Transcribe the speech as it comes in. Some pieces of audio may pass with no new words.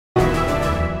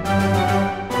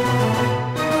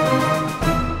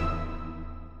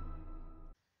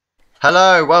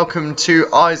Hello, welcome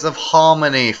to Eyes of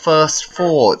Harmony, First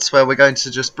Thoughts, where we're going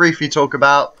to just briefly talk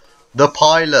about the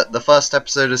pilot, the first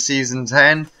episode of Season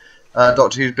 10.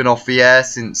 Doctor Who's been off the air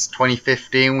since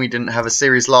 2015, we didn't have a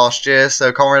series last year,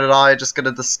 so Conrad and I are just going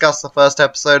to discuss the first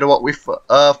episode of what we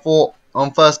thought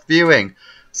on first viewing.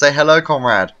 Say hello,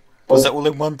 Conrad. Was it all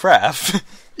in one breath?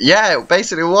 Yeah, it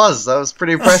basically was. That was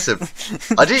pretty impressive.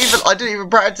 I didn't even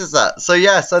practice that. So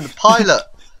the pilot.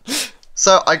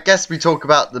 So I guess we talk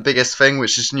about the biggest thing,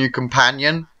 which is new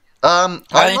companion.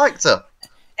 I liked her.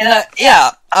 I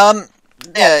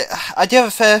do have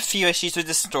a fair few issues with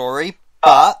the story,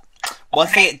 but one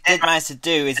thing it did manage to do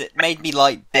is it made me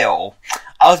like Bill.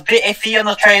 I was a bit iffy on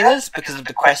the trailers because of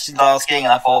the questions asking,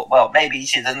 and I thought, well, maybe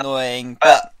she's annoying,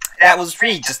 but that was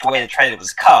really just the way the trailer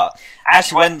was cut.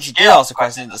 Actually, when she did ask a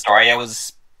question in the story,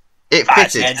 it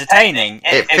fitted. Entertaining.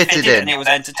 It fitted in. And it was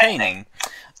entertaining.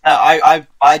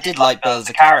 I did like Bill as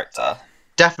a character.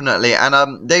 Definitely,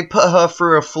 and they put her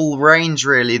through a full range,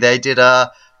 really. They did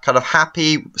a kind of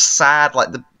happy, sad,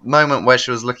 like the moment where she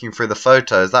was looking through the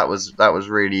photos. That was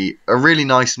really a really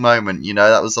nice moment, you know.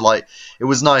 That was like, it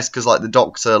was nice because like the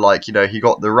Doctor, like, you know, he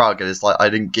got the rug and it's like, I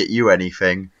didn't get you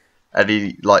anything. And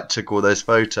he like took all those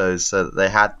photos so that they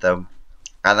had them,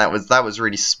 and that was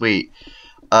really sweet.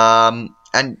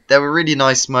 And there were really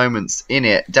nice moments in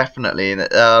it, definitely.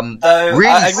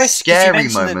 Really scary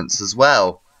moments as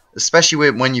well,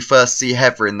 especially when you first see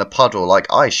Heather in the puddle. Like,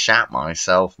 I shat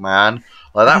myself, man.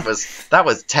 Like that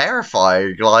was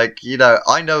terrifying. Like, you know,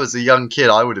 I know as a young kid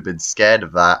I would have been scared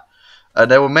of that. And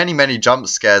there were many jump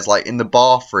scares, like in the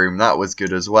bathroom. That was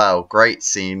good as well. Great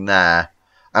scene there.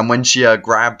 And when she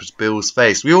grabbed Bill's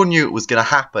face, we all knew it was going to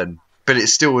happen, but it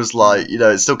still was like, you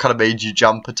know, it still kind of made you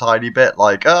jump a tiny bit,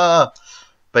 like,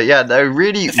 But yeah, they're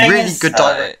really good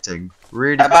directing.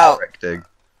 Really good directing.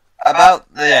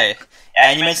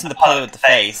 And you mentioned the puddle with the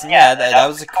face, and yeah, that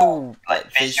was a cool,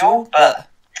 like, visual, but,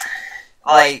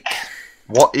 like...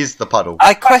 What is the puddle?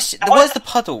 What is the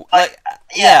puddle? Like,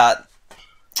 yeah,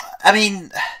 I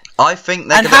mean... I think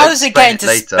they're going to explain it later. And how does it get into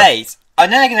space? I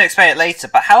know they're going to explain it later,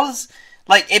 but how's...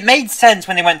 Like, it made sense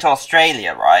when they went to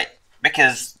Australia, right?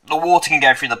 Because the water can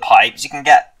go through the pipes, you can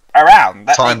get around.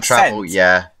 That time travel, sense.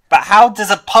 Yeah. But how does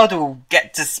a puddle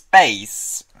get to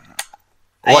space?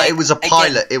 Well, it was a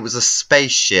pilot, it was a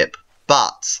spaceship,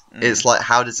 but it's like,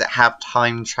 how does it have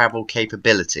time travel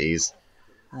capabilities?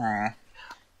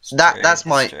 That's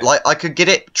my... Like, I could get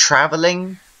it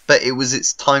travelling, but it was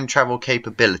its time travel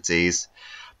capabilities.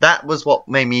 That was what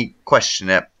made me question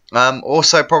it.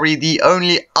 Also, probably the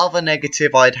only other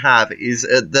negative I'd have is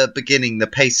at the beginning, the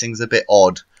pacing's a bit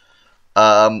odd.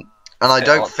 And I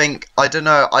think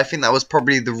that was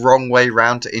probably the wrong way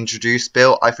round to introduce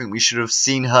Bill. I think we should have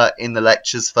seen her in the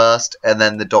lectures first, and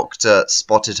then the Doctor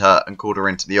spotted her and called her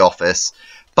into the office.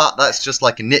 But that's just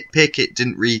like a nitpick. It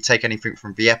didn't really take anything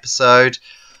from the episode.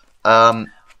 I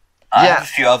have a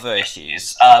few other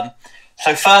issues.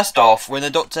 So first off, when the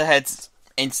Doctor heads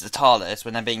into the TARDIS,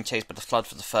 when they're being chased by the Flood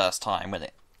for the first time, when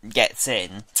it gets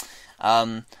in,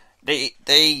 they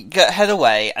head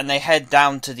away and they head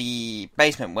down to the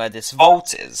basement where this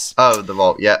vault is. Oh, the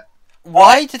vault, yeah.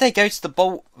 Why did they go to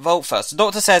the vault first? The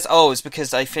Doctor says, "Oh, it's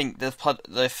because I think the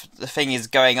thing is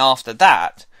going after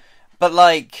that." But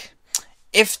like,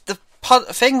 if the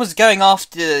thing was going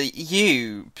after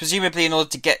you, presumably in order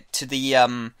to get to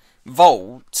the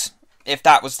vault, if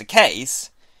that was the case,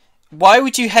 why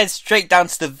would you head straight down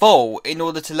to the vault in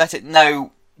order to let it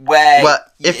know where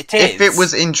it is? If it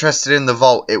was interested in the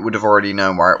vault, it would have already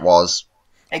known where it was.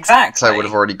 Exactly. So it would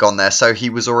have already gone there. So he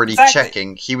was already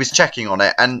checking. He was checking on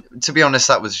it. And to be honest,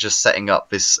 that was just setting up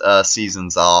this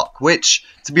season's arc. Which,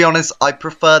 to be honest, I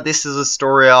prefer this as a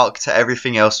story arc to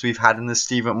everything else we've had in the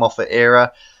Steven Moffat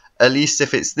era. At least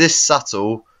if it's this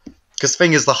subtle... Because the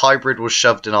thing is, the hybrid was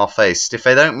shoved in our face. If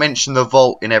they don't mention the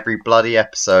vault in every bloody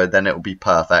episode, then it'll be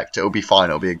perfect. It'll be fine.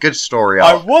 It'll be a good story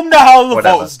arc. I wonder how the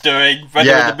vault's doing when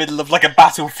they're in the middle of like a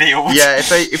battlefield. Yeah,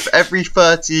 if every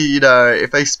 30, you know, if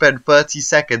they spend 30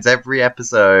 seconds every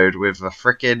episode with a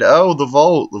freaking, oh, the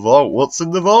vault, what's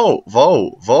in the vault?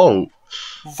 Vault.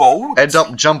 End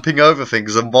up jumping over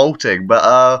things and vaulting.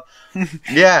 But,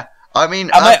 yeah, I mean,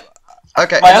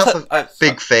 another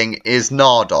big thing is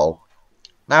Nardole.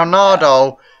 Now,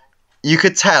 Nardole, you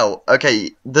could tell, okay,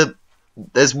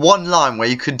 there's one line where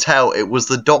you can tell it was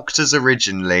the Doctor's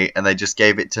originally, and they just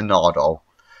gave it to Nardole.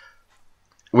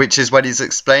 Which is when he's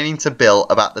explaining to Bill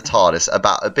about the TARDIS,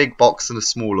 about a big box and a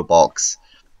smaller box.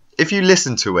 If you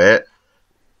listen to it,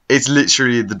 it's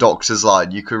literally the Doctor's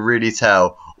line. You can really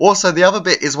tell. Also, the other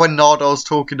bit is when Nardole's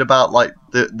talking about, like,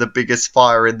 the biggest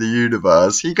fire in the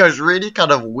universe. He goes really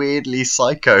kind of weirdly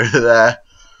psycho there.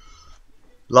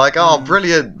 Like, oh,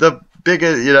 brilliant, the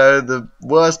bigger, the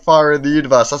worst fire in the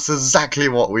universe. That's exactly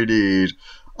what we need.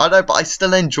 I know, but I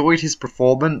still enjoyed his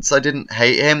performance. I didn't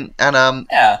hate him, and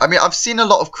Yeah. I mean, I've seen a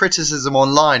lot of criticism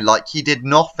online, like he did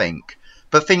nothing.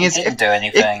 But thing is, didn't do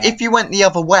anything. if you went the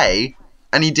other way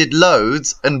and he did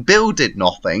loads and Bill did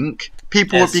nothing,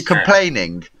 people would be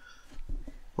complaining.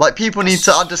 Like, people need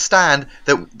to understand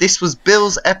that this was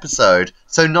Bill's episode,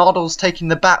 so Nardol's taking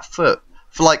the back foot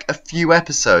for like a few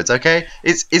episodes. Okay,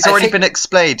 it's already been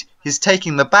explained. He's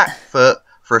taking the back foot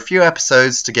for a few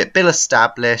episodes to get Bill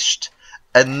established,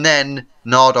 and then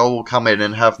Nardole will come in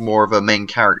and have more of a main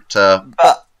character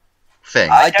thing.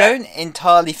 I don't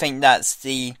entirely think that's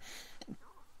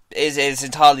is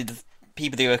entirely the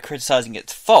people who are criticising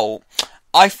its fault.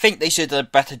 I think they should have done a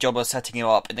better job of setting him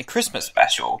up in the Christmas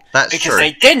special. That's because true.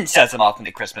 They didn't set him up in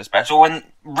the Christmas special, and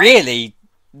really,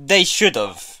 they should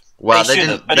have. Well, they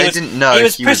didn't know he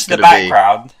was he pushed was in the going to be.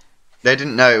 background. They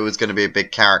didn't know it was going to be a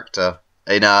big character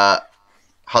in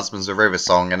Husbands of River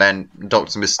Song, and then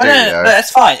Doctor Mysterio. No,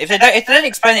 that's fine. If they don't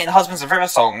explain it in Husbands of River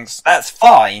Songs, that's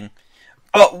fine.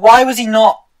 But why was he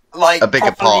not like a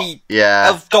bigger part? Yeah,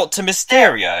 of Doctor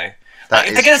Mysterio? That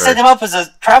if they're going to set him up as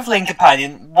a travelling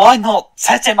companion, why not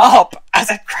set him up as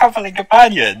a travelling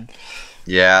companion?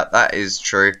 Yeah, that is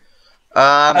true.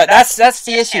 That's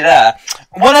the issue there.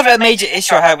 One other major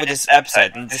issue I had with this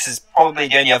episode, and this is probably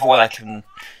the only other one I can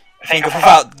think of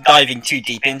without diving too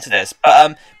deep into this,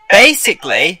 but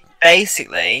basically,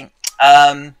 there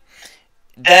are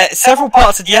several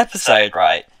parts of the episode,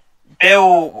 right?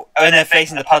 Bill, when they're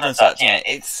facing the puddle and such,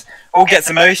 it's all gets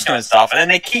emotional and stuff, and then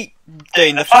they keep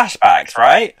doing the flashbacks,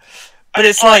 right? But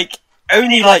it's like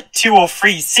only like 2 or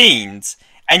 3 scenes,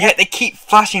 and yet they keep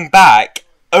flashing back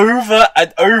over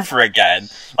and over again.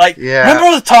 Like, remember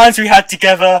all the times we had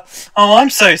together? Oh, I'm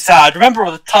so sad. Remember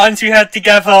all the times we had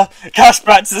together?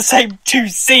 Flashback to the same 2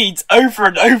 scenes over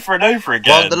and over and over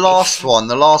again. Well,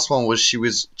 the last one was she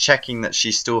was checking that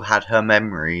she still had her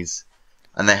memories,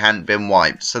 and they hadn't been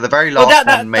wiped. So the very last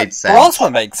one made sense. The last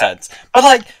one made sense. But,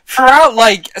 like, throughout,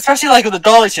 like, especially, like, on the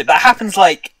Dalek ship, that happens,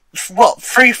 like,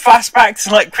 3 flashbacks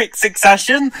in, like, quick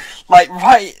succession? Like,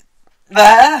 right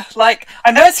there? Like,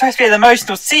 I know it's supposed to be an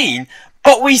emotional scene,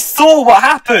 but we saw what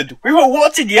happened. We were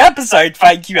watching the episode,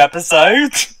 thank you,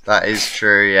 episode. That is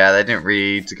true, yeah. They didn't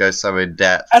really need to go so in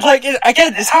depth. And, like,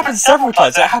 again, this happened several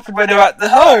times. It happened when they were at the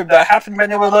home. It happened when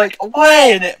they were, like,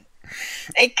 away, and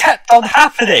it kept on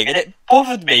happening, and it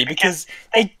bothered me because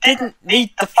they didn't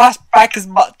need the flashback as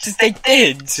much as they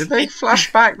did. Did they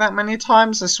flash back that many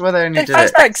times? I swear they only did it. They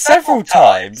flashed back several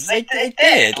times. They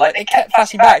did. Like, they kept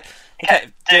flashing back. They kept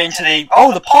doing to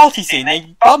the party scene.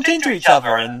 They bumped into each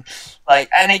other, and like,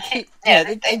 and they keep,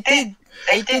 they did.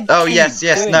 Oh yes,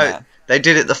 no, that. They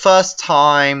did it the first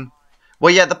time.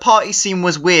 Well, yeah, the party scene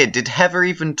was weird. Did Heather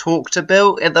even talk to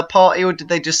Bill at the party, or did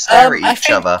they just stare at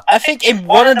each other? I think in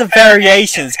one of the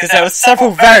variations, because there were several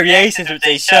variations which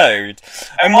they showed,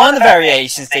 and one of the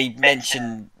variations they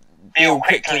mentioned Bill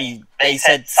quickly, they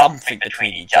said something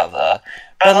between each other.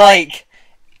 But, like,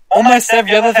 almost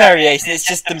every other variation, it's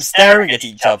just them staring at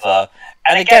each other.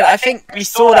 And again, I think we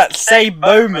saw that same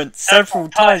moment several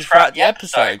times throughout the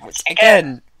episode, which,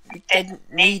 again, we didn't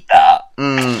need that.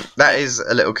 That is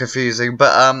a little confusing,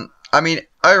 but I mean,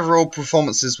 overall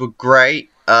performances were great.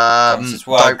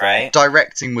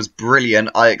 Directing was brilliant.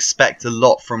 I expect a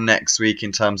lot from next week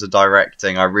in terms of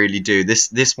directing. I really do.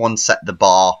 This one set the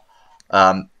bar,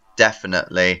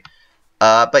 definitely.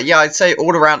 But yeah, I'd say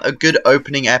all around a good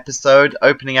opening episode.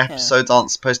 Opening episodes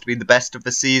aren't supposed to be the best of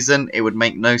the season. It would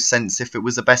make no sense if it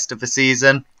was the best of the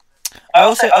season. I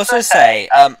also say,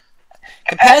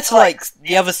 compared to, like,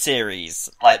 the other series,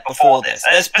 like, before this,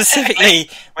 specifically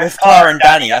with Clara and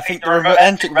Danny, I think the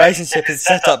romantic relationship is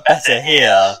set up better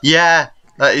here. Yeah,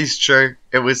 that is true.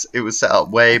 It was set up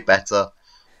way better.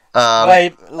 Yeah.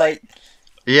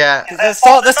 They're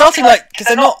starting, like, because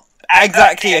they're not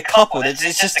exactly a couple,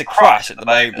 it's just a crush at the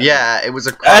moment. Yeah, it was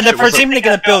a crush. And they're presumably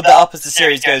going to build that up as the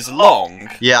series goes along.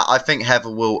 Yeah, I think Heather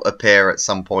will appear at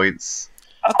some points.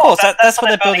 Of course, that's what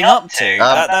they're building up to.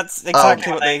 That's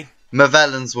exactly what they...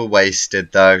 Mavellans were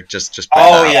wasted, though. Just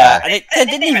and they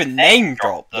didn't even name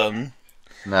drop them.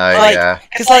 No,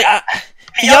 because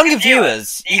for younger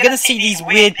viewers, you're gonna see these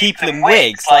weird people in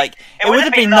wigs. Like, it would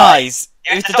have been nice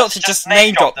if the Doctor just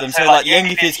name dropped them, so like the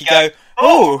younger viewers could go,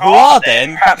 "Oh, who are they?"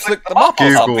 and perhaps look them up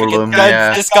or something, and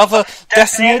go discover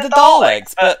Destiny of the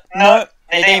Daleks. But no,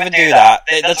 they didn't even do that.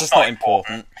 They're just not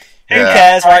important. Who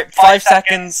cares, right? 5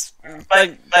 seconds.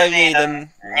 Don't need them.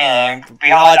 Be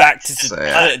hard actors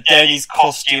to do these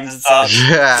costumes and such.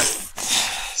 Yeah.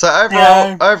 So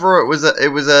overall, it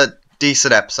was a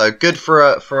decent episode. Good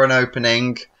for an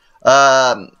opening.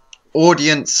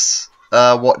 Audience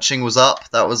watching was up.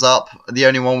 That was up. The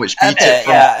only one which beat it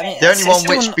from the only one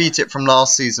which beat it from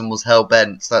last season was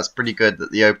Hellbent. So that's pretty good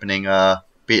that the opening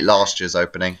beat last year's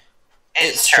opening.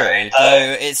 It's true,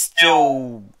 though it's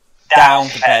still down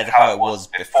compared to how it was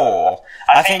before.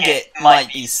 I think it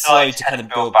might be slow to kind of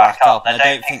build back up, and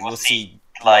I don't think we'll see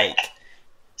like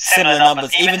similar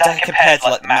numbers, even compared to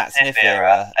like the Matt Smith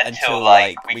era, until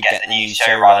like we get the new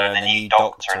showrunner and the new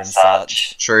Doctor and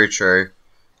such. True.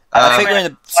 I think we're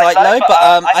in a slight low, but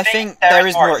I think there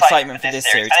is more excitement for this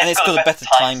series, and it's got a better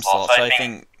time slot, so I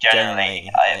think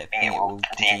generally I think it will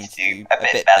continue to do a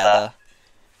bit better.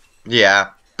 Yeah,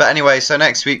 but anyway, so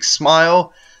next week,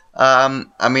 Smile.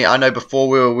 I mean, I know before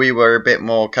we were a bit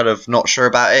more kind of not sure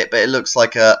about it, but it looks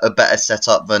like a better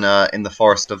setup than In the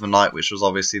Forest of the Night, which was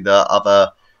obviously the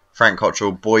other Frank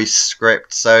Cottrell Boyce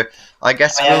script. So I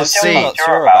guess we'll see. Not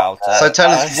sure about it. So tell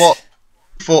us what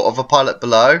you thought of A Pilot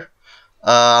Below.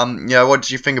 What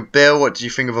did you think of Bill? What did you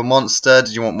think of A Monster?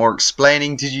 Did you want more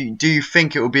explaining? Do you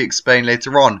think it will be explained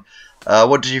later on?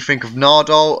 What did you think of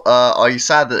Nardole? Are you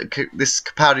sad that this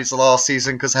Capaldi's the last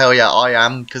season? Because hell yeah, I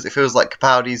am. Because it feels like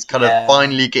Capaldi's kind of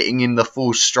finally getting in the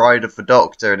full stride of the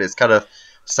Doctor, and it's kind of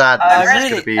sad that this is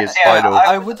going to be his final.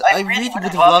 I really would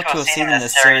have loved to have seen in the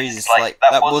series like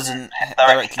that wasn't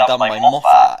directly done by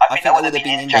Moffat. I think that would have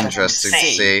been interesting to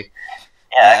see.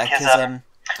 Yeah, because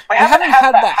we haven't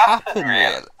had that happen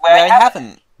really. We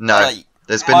haven't. No. Like,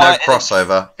 there's been no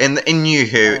crossover. In New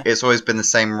Who, it's always been the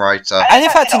same writer. And in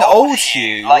fact, in Old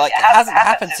Who, like, it hasn't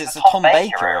happened since the Tom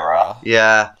Baker era.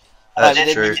 Yeah,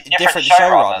 that's true. Different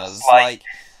showrunners. Like,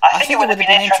 I think it would have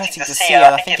been interesting to see, and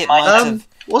I think it might have...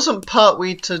 Wasn't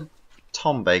Pertwee to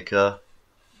Tom Baker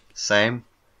same?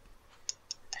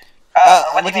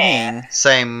 What do you mean?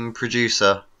 Same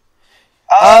producer.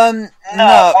 No,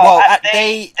 well,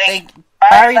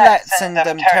 Barry Letts and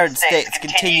Terrence Dicks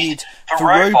continued for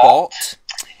Robot,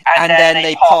 and then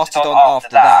they passed it on after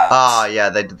that. Ah, yeah,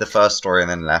 they did the first story and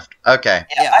then left. Okay.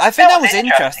 Yeah, I think that was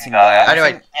interesting, though.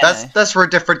 Anyway, that's for a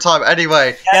different time.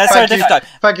 Anyway,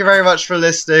 thank you very much for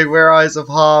listening. We're Eyes of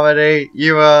Harmony.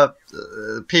 You are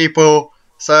people,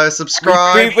 so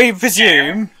subscribe. We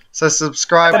presume. So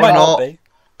subscribe or not.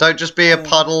 Don't just be a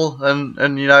puddle and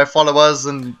follow us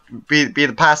and be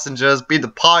the passengers, be the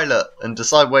pilot and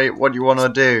decide what you want to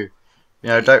do.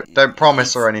 Don't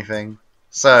promise or anything.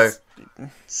 So,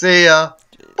 see ya.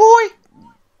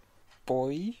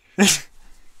 Boy.